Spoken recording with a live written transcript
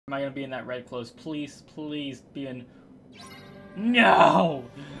Am I gonna be in that red close? Please, please be in. No!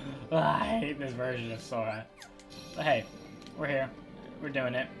 I hate this version of Sora. But hey, we're here. We're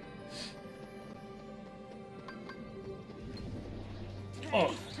doing it.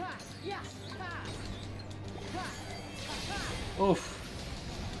 Oh. Oof.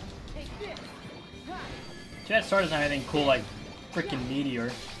 Too bad Sora doesn't have anything cool like freaking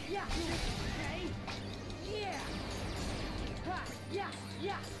Meteor.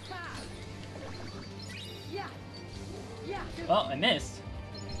 Well, I missed.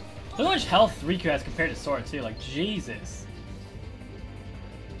 Look how much health Riku has compared to Sora too, like Jesus.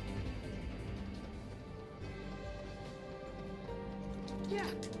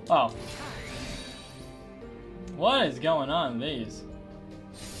 Oh. What is going on with these?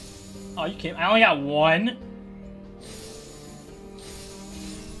 Oh, you can't. I only got one?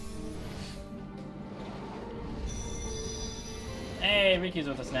 Hey, Riku's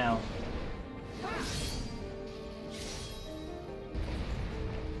with us now.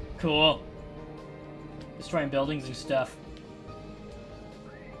 Cool. Destroying buildings and stuff.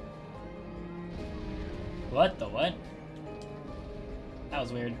 What the what? That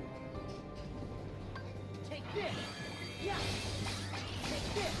was weird. Take this. Yeah.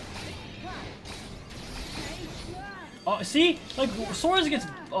 Take this. Oh, see? Like, Sora gets...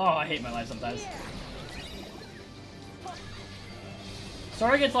 Oh, I hate my life sometimes.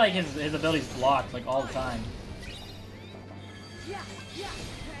 Sora gets, like, his abilities blocked, like, all the time.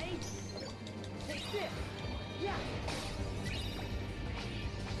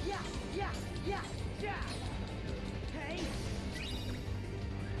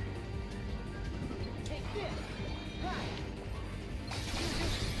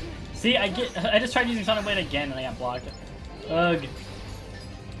 See, I just tried using Sonic Blade again and I got blocked. Ugh.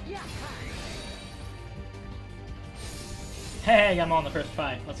 Hey, I'm on the first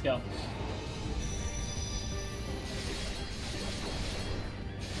try. Let's go.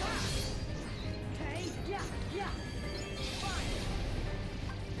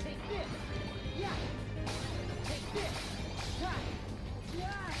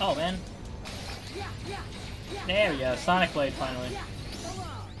 Oh, man. There we go. Sonic Blade, finally.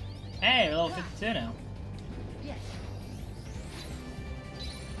 Hey, we're level 52 now.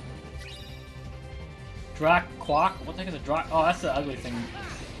 Drak Quack? What the heck is a Drak? Oh, that's the ugly thing.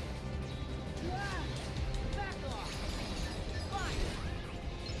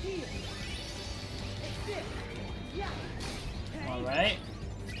 Alright.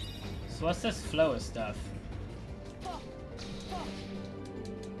 So what's this flow of stuff?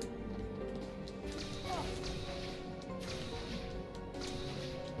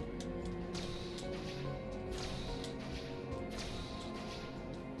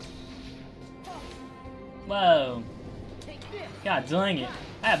 Whoa. God dang it.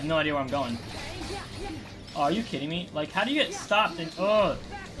 I have no idea where I'm going. Oh, are you kidding me? Like, how do you get stopped and... Oh!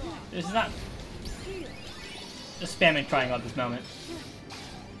 This is not... Just spamming triangle at this moment.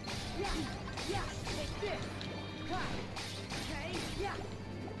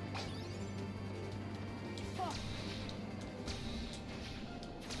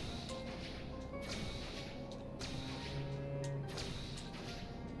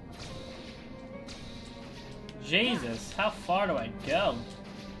 Jesus, how far do I go?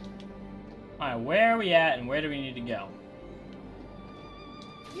 Alright, where are we at and where do we need to go?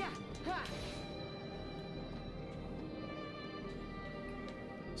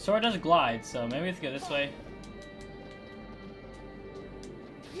 Sora does glide, so maybe we have to go this way.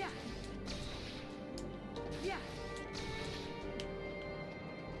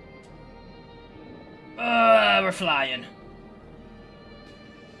 We're flying.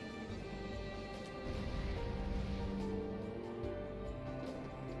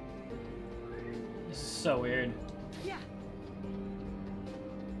 So weird.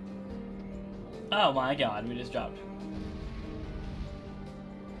 Oh my god, we just dropped.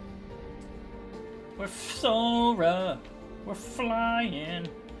 We're Sora. We're flying.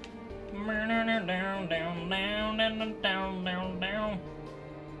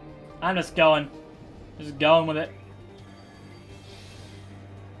 I'm just going. Just going with it.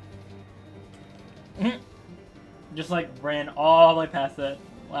 Just like ran all the way past that.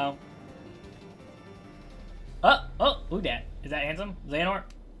 Wow. Oh, who that? Is that handsome? Xehanort?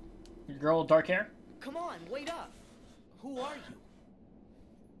 Your girl with dark hair? Come on, wait up. Who are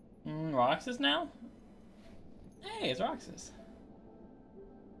you? Roxas now? Hey, it's Roxas.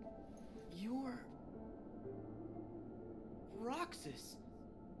 You're... Roxas.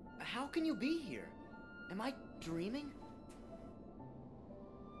 How can you be here? Am I dreaming?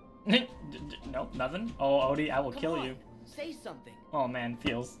 Nope, nothing. Oh, Odie, I will kill you. Say something. Oh man,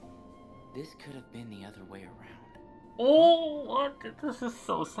 feels. This could have been the other way around. Oh, what? This is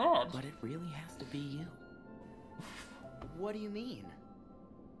so sad. But it really has to be you. What do you mean?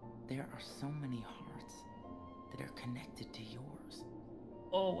 There are so many hearts that are connected to yours.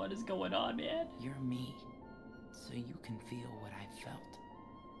 Oh, what is going on, man? You're me, so you can feel what I felt.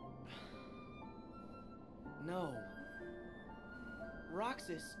 No.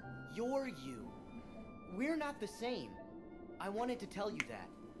 Roxas, you're you. We're not the same. I wanted to tell you that.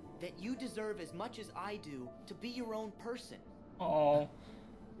 That you deserve as much as I do to be your own person. Oh.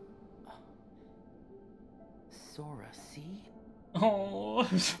 Sora, see? Oh.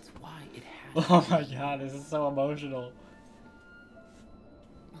 That's why it happened. Oh my god, this is so emotional.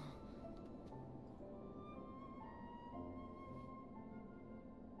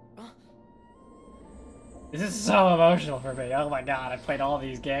 This is so emotional for me. Oh my god, I played all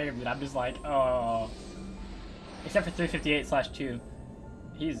these games and I'm just like, oh. Except for 358/2.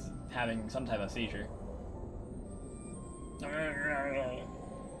 He's having some type of seizure.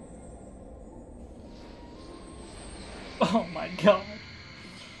 Oh my god.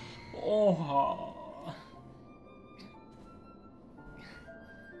 Oh.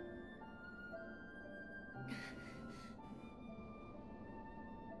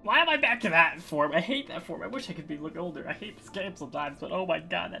 Why am I back to that form? I hate that form. I wish I could look older. I hate this game sometimes, but oh my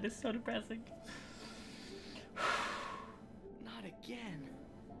god, that is so depressing. Not again.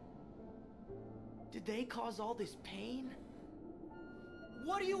 Did they cause all this pain?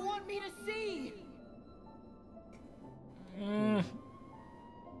 What do you want me to see? Don't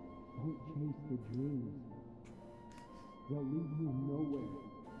chase the dreams. They'll lead you nowhere.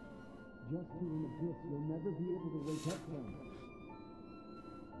 Just to an abyss you'll never be able to wake up from.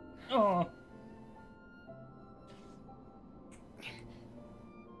 Oh.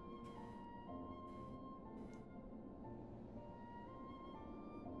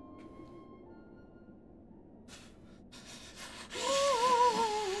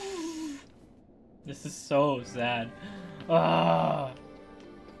 This is so sad. Ah.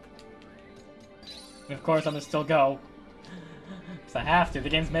 Of course, I'm gonna still go. Because I have to. The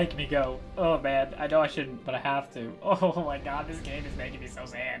game's making me go. Oh man, I know I shouldn't, but I have to. Oh my god, this game is making me so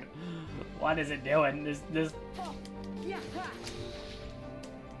sad. What is it doing? This.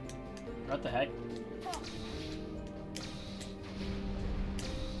 What the heck?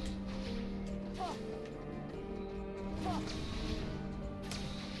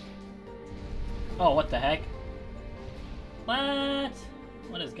 Oh, what the heck? What?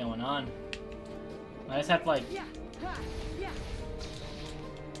 What is going on? I just have to like...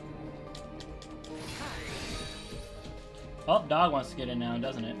 Oh, dog wants to get in now,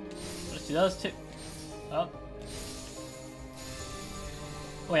 doesn't it? Let's do those two. Oh.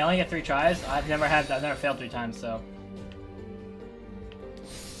 Wait, I only get 3 tries? I've never failed 3 times, so.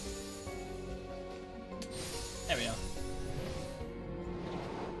 There we go.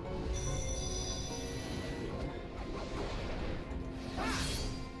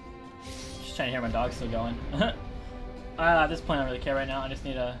 Just trying to hear my dog still going. At this point I don't really care right now, I just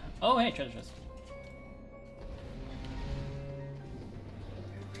need a... Oh, hey, treasure chest.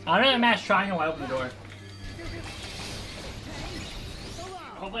 I'm gonna mash triangle while I open the door.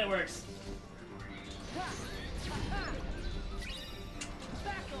 Hopefully it works.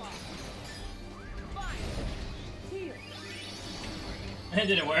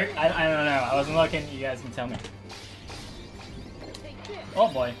 Did it work? I don't know. I wasn't looking. You guys can tell me.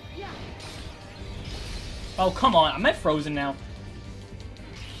 Oh boy. Oh, come on. Am I frozen now?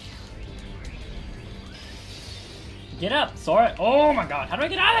 Get up, Sora. Oh my god. How do I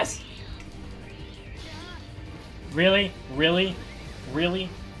get out of this? Really? Really? Really?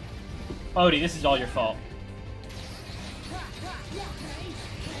 Odie, this is all your fault.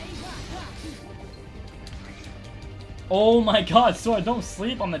 Oh my god, Sora, don't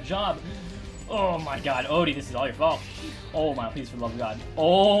sleep on the job. Oh my god, Odie, this is all your fault. Oh my, please, for the love of God.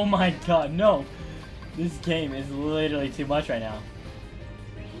 Oh my god, no. This game is literally too much right now.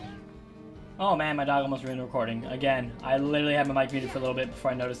 Oh man, my dog almost ruined the recording. Again, I literally had my mic muted for a little bit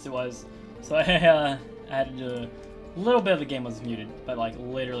before I noticed it was. So I had to do a little bit of the game was muted, but like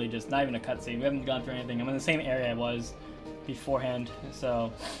literally just not even a cutscene. We haven't gone through anything. I'm in the same area I was beforehand,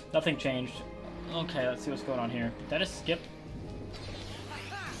 so nothing changed. Okay, let's see what's going on here. Did I just skip?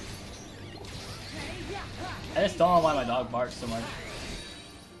 I just don't know why my dog barks so much.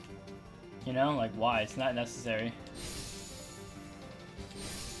 You know, like why? It's not necessary.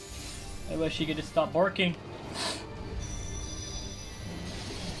 I wish he could just stop barking.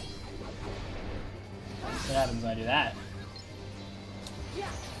 What happens when I do that?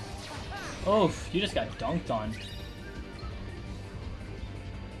 Oof, you just got dunked on.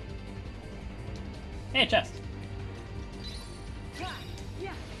 Hey, chest.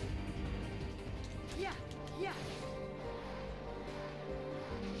 Yeah.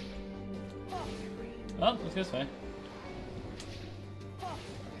 Oh, let's go this way.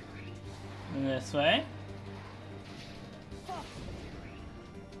 And this way.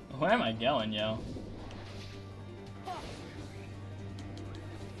 Where am I going, yo?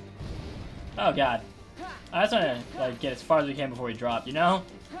 Oh god. I just wanna like get as far as we can before we drop, you know?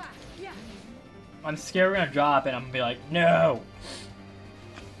 I'm scared we're gonna drop and I'm gonna be like, no!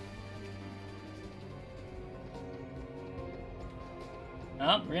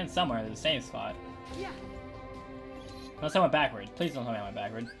 Oh, we're getting somewhere, the same spot. Unless I went backward. Please don't tell me I went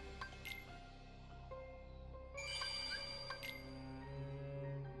backward.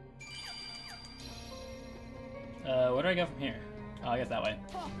 Where do I go from here? Oh, I guess that way.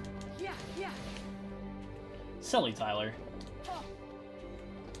 Silly Tyler.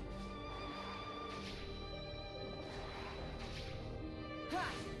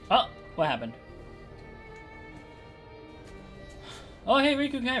 Oh, what happened? Oh, hey,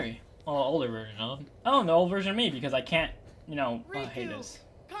 Riku Kairi. Oh, older version of him. Oh, the old version of me because I can't, you know. Oh, I hate this.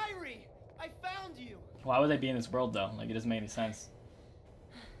 Kairi, I found you. Why would they be in this world though? Like, it doesn't make any sense.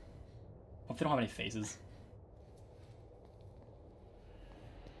 Hope they don't have any faces.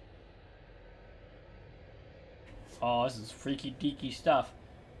 Oh, this is freaky deaky stuff.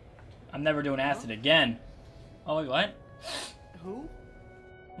 I'm never doing acid again. Oh, wait, what? Who?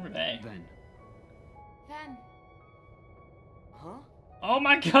 Who are they? Ven. Huh? Oh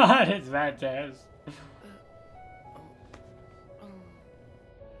my god, it's Vantas.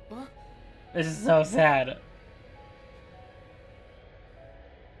 Huh? This is so sad.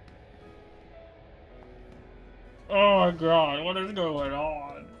 Oh my god, what is going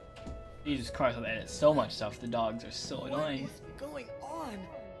on? Jesus Christ, I've edited so much stuff. The dogs are so annoying. What is going on?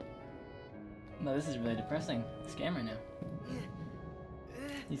 No, this is really depressing. It's game right now.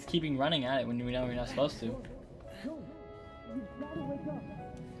 He's keeping running at it when we know we're not supposed to.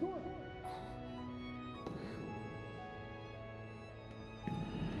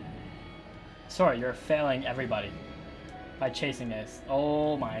 Sorry, you're failing everybody by chasing this.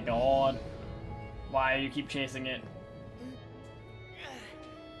 Oh my god. Why do you keep chasing it?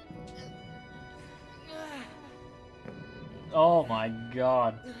 Oh my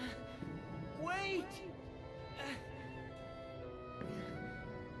god. Wait!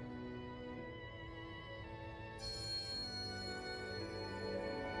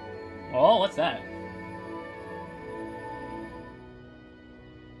 Oh, what's that?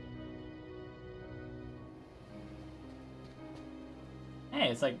 Hey,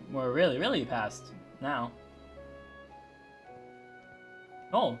 it's like we're really past now.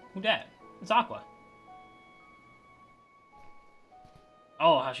 Oh, who dat? It's Aqua.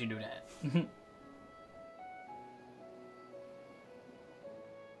 Oh, how'd she do that?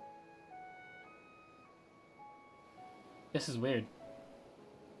 This is weird.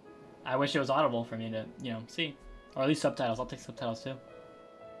 I wish it was audible for me to, you know, see. Or at least subtitles. I'll take subtitles too.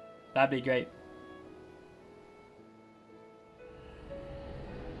 That'd be great.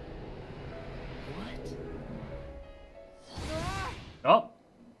 Oh!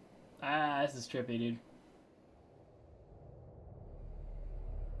 Ah, this is trippy, dude.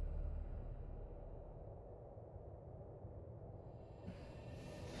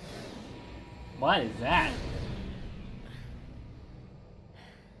 What is that?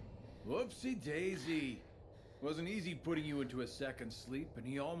 Whoopsie daisy. Wasn't easy putting you into a second sleep, and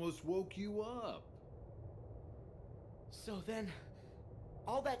he almost woke you up. So then,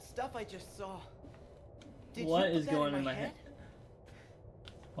 all that stuff I just saw. Did What you put is that going in in my my head?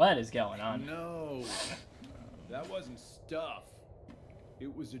 What is going on? No, that wasn't stuff.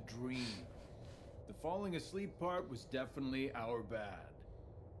 It was a dream. The falling asleep part was definitely our bad.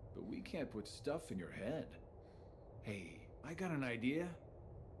 But we can't put stuff in your head. Hey, I got an idea.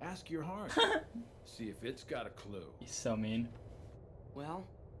 Ask your heart. See if it's got a clue. He's so mean. Well,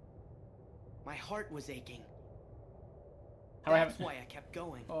 my heart was aching. How I That's have- why I kept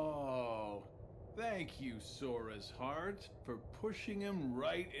going. Oh, thank you, Sora's heart, for pushing him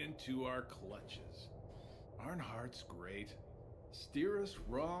right into our clutches. Aren't hearts great? Steer us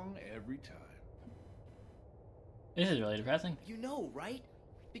wrong every time. This is really depressing. You know, right?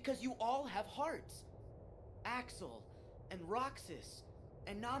 Because you all have hearts. Axel, and Roxas,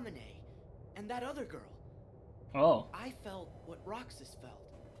 and Naminé, and that other girl. Oh. I felt what Roxas felt.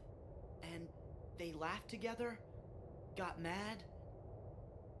 And they laughed together, got mad,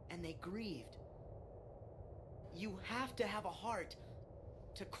 and they grieved. You have to have a heart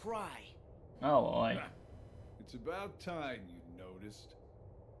to cry. Oh boy. It's about time you noticed.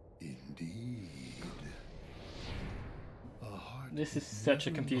 It Indeed. A heart This is such a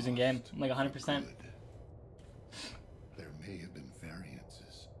never confusing game. lost Like for 100%. good. There may have been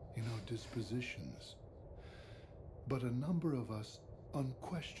variances in our dispositions, but a number of us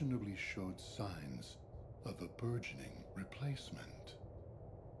unquestionably showed signs of a burgeoning replacement.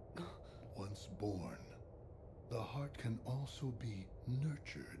 Once born, the heart can also be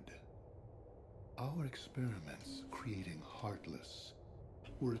nurtured. Our experiments creating Heartless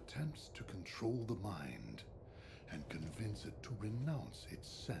were attempts to control the mind and convince it to renounce its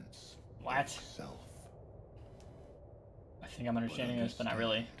sense What? of self. I think I'm understanding this, but not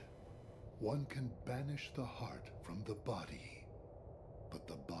really. One can banish the heart from the body, but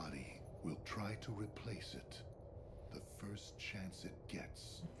the body will try to replace it the first chance it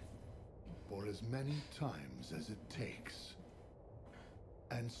gets, for as many times as it takes.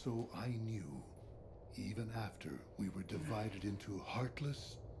 And so I knew, even after we were divided into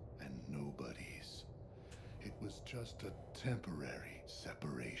Heartless and Nobodies, it was just a temporary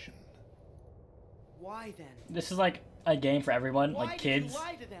separation. Why then? This is like a game for everyone, Why like did kids. you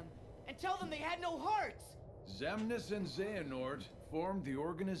lie to them and tell them they had no hearts? Xemnas and Xehanort formed the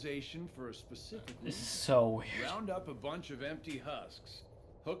organization for a specific This is reason. so weird. Round up a bunch of empty husks,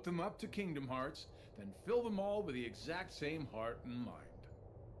 hook them up to Kingdom Hearts, then fill them all with the exact same heart and mind.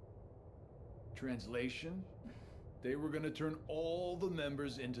 Translation? They were gonna turn all the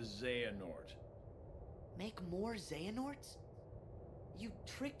members into Xehanort. Make more Xehanorts? You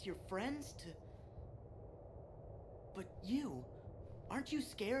tricked your friends to... But you, aren't you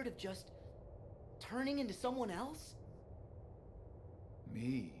scared of just turning into someone else?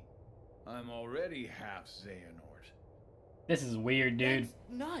 Me? I'm already half Xehanort. This is weird, dude. That's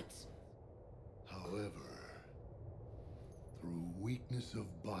nuts. However, through weakness of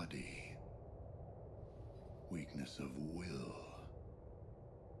body, weakness of will,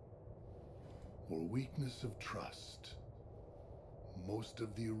 or weakness of trust, most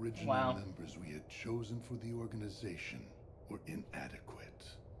of the original Wow. members we had chosen for the organization were inadequate.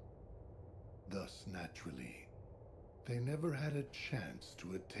 Thus, naturally, they never had a chance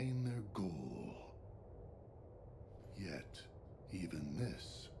to attain their goal. Yet, even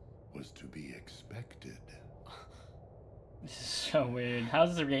this was to be expected. This is so weird. How's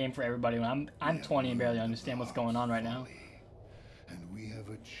this a game for everybody when I'm We 20 and have barely learned understand of what's going on right now? folly, and we have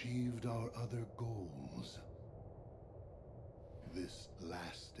achieved our other goals. This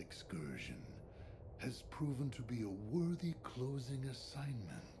last excursion has proven to be a worthy closing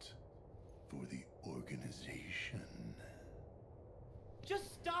assignment for the organization.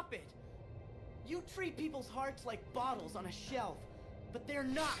 Just stop it! You treat people's hearts like bottles on a shelf, but they're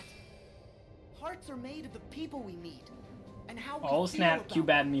not. Hearts are made of the people we meet, and how we Oh feel snap, about cue them.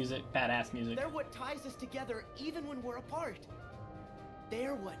 bad music, badass music. They're what ties us together even when we're apart.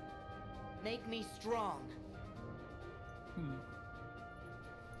 They're what make me strong.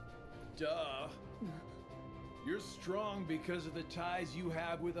 Duh. You're strong because of the ties you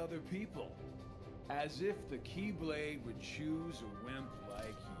have with other people. As if the Keyblade would choose a wimp like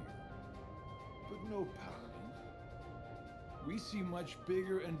you. But no pouting. We see much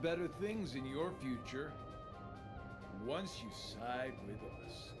bigger and better things in your future. Once you side with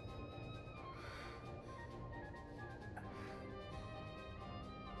us.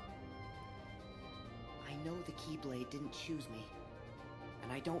 I know the Keyblade didn't choose me,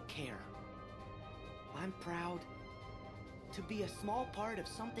 and I don't care. I'm proud to be a small part of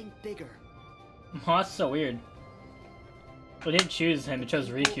something bigger. Oh, that's so weird. Well, it didn't choose him, it chose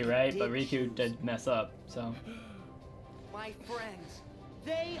Riku, right? But Riku did mess up, so. My friends,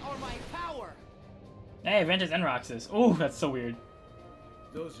 they are my power. Hey, Ventus and Roxas. Oh, that's so weird.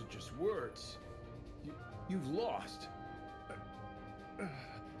 Those are just words. You've lost.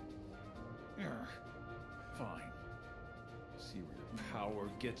 Fine. See where your power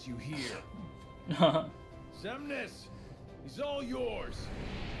gets you here. Xemnas! He's all yours!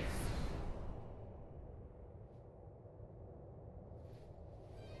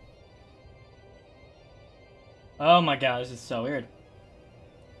 Oh my god, this is so weird.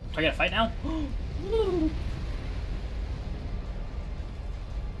 Do I gotta fight now?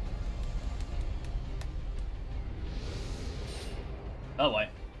 Oh boy.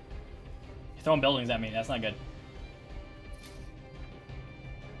 You're throwing buildings at me, that's not good.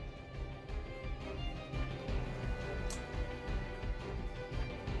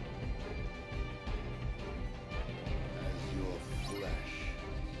 As your flesh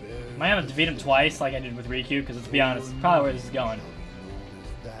bears Might have to defeat him twice like I did with Riku, because let's be honest, probably where this is going. shall be known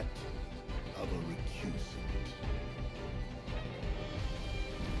as that of a recusant.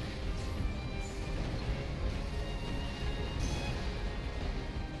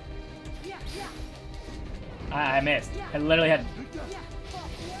 I missed. I literally had.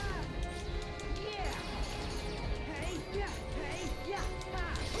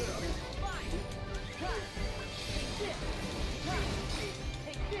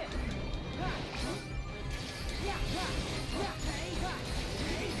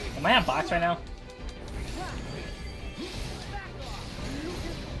 Am I on box right now?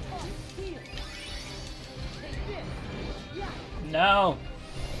 No.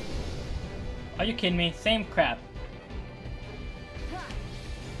 Are you kidding me? Same crap.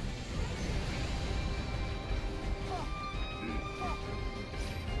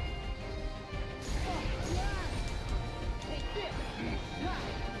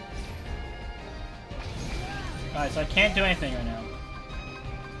 Alright, so I can't do anything right now.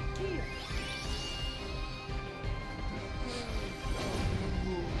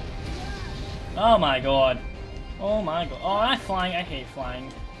 Oh my god. Oh my god. Oh, I'm flying. I hate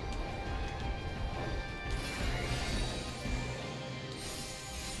flying.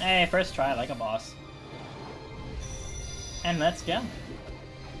 Hey, first try like a boss. And let's go.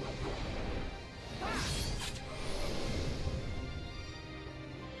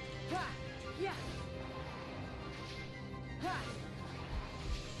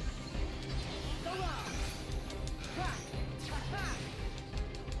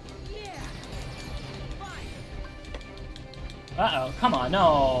 Uh-oh, come on,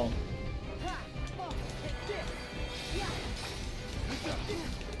 no.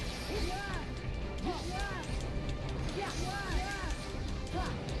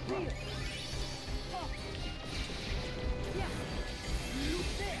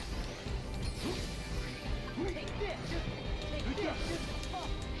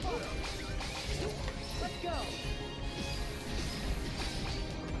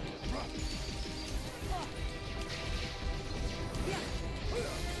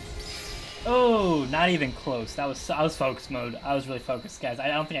 Oh, not even close. I was focus mode. I was really focused, guys. I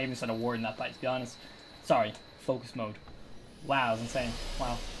don't think I even said a word in that fight, to be honest. Sorry, focus mode. Wow, that was insane.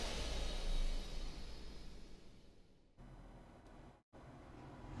 Wow.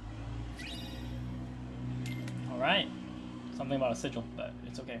 Alright. Something about a sigil, but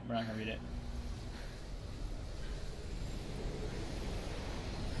it's okay. We're not gonna read it.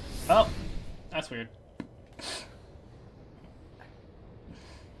 Oh, that's weird.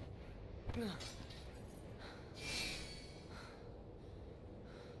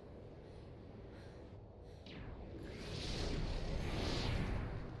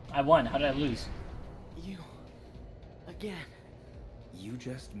 I won. How did I lose? You... again. You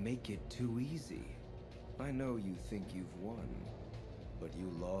just make it too easy. I know you think you've won, but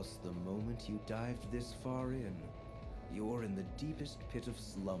you lost the moment you dived this far in. You're in the deepest pit of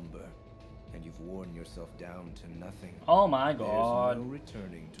slumber, and you've worn yourself down to nothing. Oh my god. There's no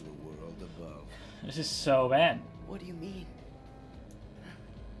returning to the world above. This is so bad. What do you mean?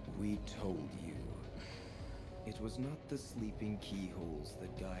 We told you. It was not the sleeping keyholes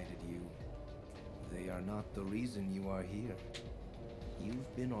that guided you. They are not the reason you are here.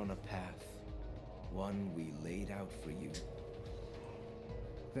 You've been on a path, one we laid out for you.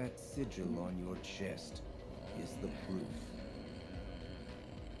 That sigil on your chest is the proof.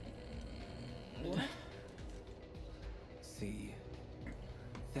 What? See,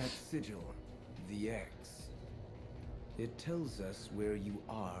 that sigil, the X, it tells us where you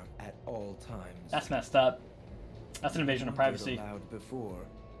are at all times. That's messed up. That's an invasion of wondered privacy. aloud before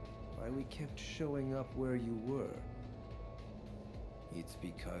why we kept showing up where you were. It's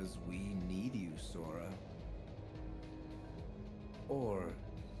because we need you, Sora. Or,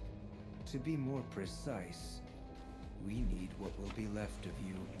 to be more precise, we need what will be left of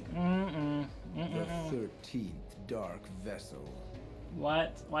you. The 13th Dark Vessel.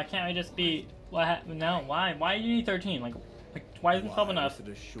 What? Why can't I just be... What happened now? Why? Why do you need 13? Like why isn't 12 enough? Was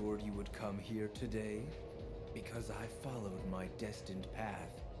it assured you would come here today? Because I followed my destined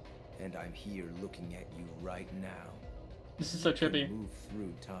path, and I'm here looking at you right now. This is so trippy. You can move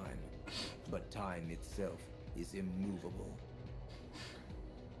through time, but time itself is immovable.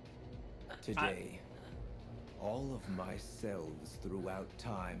 Today, all of my selves throughout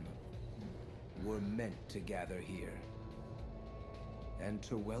time were meant to gather here. And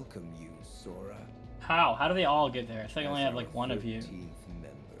to welcome you, Sora. How? How do they all get there? I think I only as have like our one of you. 13th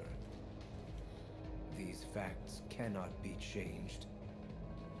member. These facts cannot be changed.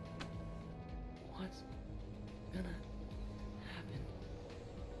 What's gonna happen?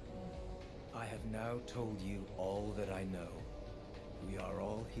 I have now told you all that I know. We are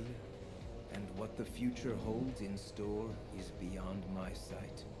all here, and what the future holds in store is beyond my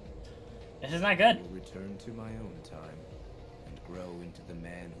sight. This is not good. I will return to my own time and grow into the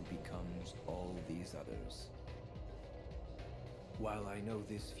man who becomes these others. While I know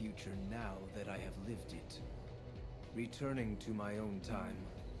this future now that I have lived it, returning to my own time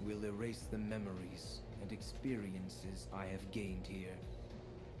will erase the memories and experiences I have gained here.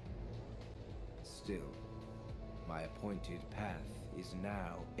 Still, my appointed path is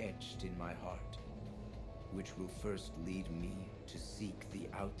now etched in my heart, which will first lead me to seek the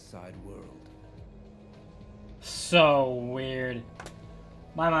outside world. So weird.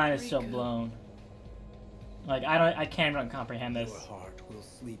 My mind is still Riku. blown. Like, I can't even comprehend this. Your heart will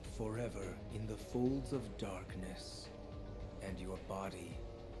sleep forever in the folds of darkness, and your body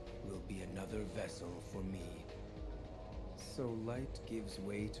will be another vessel for me. So light gives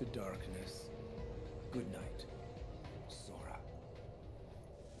way to darkness. Good night, Sora.